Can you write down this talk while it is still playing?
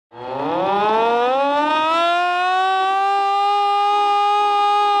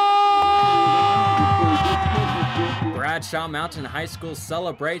Bradshaw Mountain High School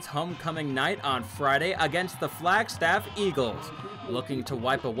celebrates homecoming night on Friday against the Flagstaff Eagles, looking to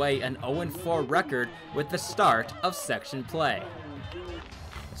wipe away an 0-4 record with the start of section play.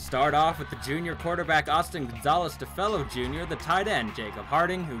 Start off with the junior quarterback Austin Gonzalez DeFellow Jr., the tight end Jacob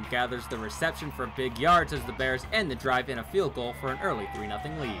Harding, who gathers the reception for big yards as the Bears end the drive in a field goal for an early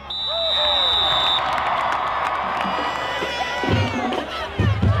 3-0 lead.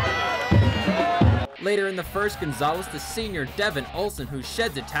 Later in the first, Gonzalez the senior Devin Olson, who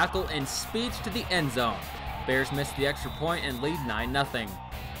sheds a tackle and speeds to the end zone. Bears miss the extra point and lead 9-0.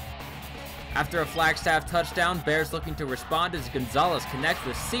 After a Flagstaff touchdown, Bears looking to respond as Gonzalez connects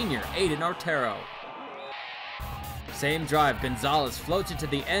with senior Aiden Otero. Same drive, Gonzalez floats it to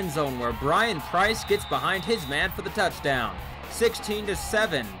the end zone where Brian Price gets behind his man for the touchdown.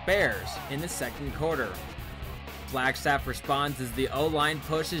 16-7, Bears in the second quarter. Flagstaff responds as the O-line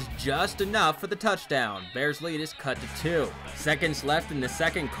pushes just enough for the touchdown. Bears lead is cut to 2. Seconds left in the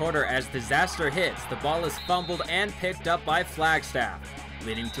second quarter as disaster hits. The ball is fumbled and picked up by Flagstaff,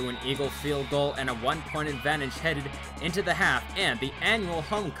 leading to an Eagle field goal and a 1-point advantage headed into the half and the annual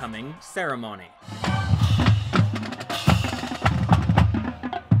homecoming ceremony.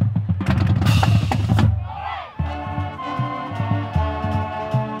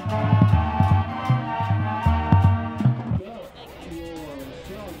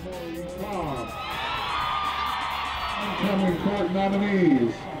 Homecoming court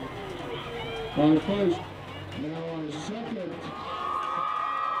nominees. On the first, now on the second.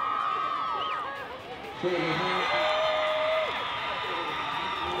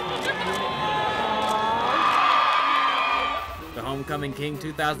 The Homecoming King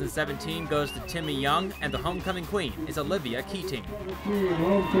 2017 goes to Timmy Young, and the Homecoming Queen is Olivia Keating.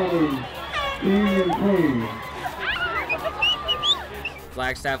 Homecoming King and Queen.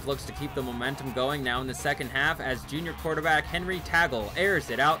 Flagstaff looks to keep the momentum going now in the second half as junior quarterback Henry Tagle airs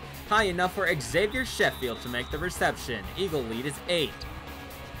it out high enough for Xavier Sheffield to make the reception. Eagle lead is 8.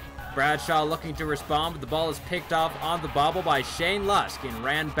 Bradshaw looking to respond, but the ball is picked off on the bobble by Shane Lusk and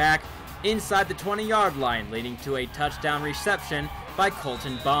ran back inside the 20-yard line, leading to a touchdown reception by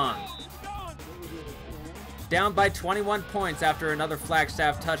Colton Bond. Down by 21 points after another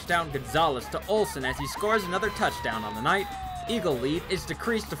Flagstaff touchdown, Gonzalez to Olson as he scores another touchdown on the night. Eagle lead is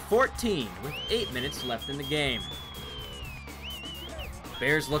decreased to 14 with 8 minutes left in the game.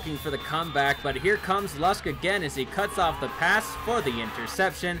 Bears looking for the comeback, but here comes Lusk again as he cuts off the pass for the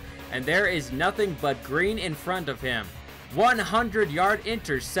interception, and there is nothing but green in front of him. 100-yard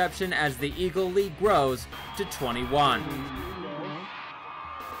interception as the Eagle lead grows to 21.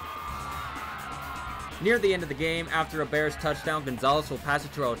 Near the end of the game, after a Bears touchdown, Gonzalez will pass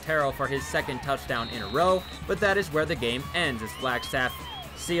it to Otero for his second touchdown in a row, but that is where the game ends as Flagstaff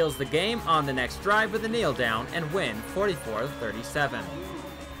seals the game on the next drive with a kneel down and win 44-37.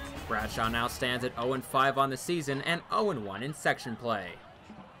 Bradshaw now stands at 0-5 on the season and 0-1 in section play.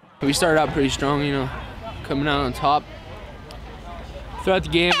 We started out pretty strong, coming out on top. Throughout the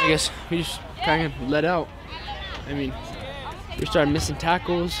game, I guess we just kind of let out. We started missing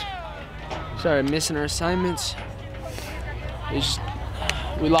tackles, started missing our assignments.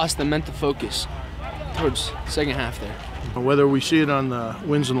 We lost the mental focus towards the second half there. Whether we see it on the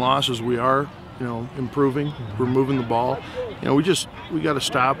wins and losses, we are, improving. We're moving the ball. We got to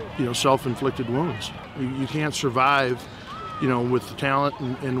stop, self-inflicted wounds. You can't survive, with the talent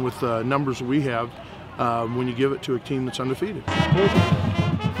and with the numbers we have when you give it to a team that's undefeated.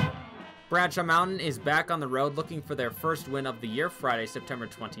 Bradshaw Mountain is back on the road looking for their first win of the year Friday, September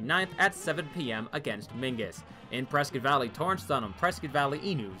 29th at 7 p.m. against Mingus. In Prescott Valley, Torrance Dunham,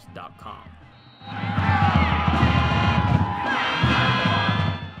 PrescottValleyEnews.com.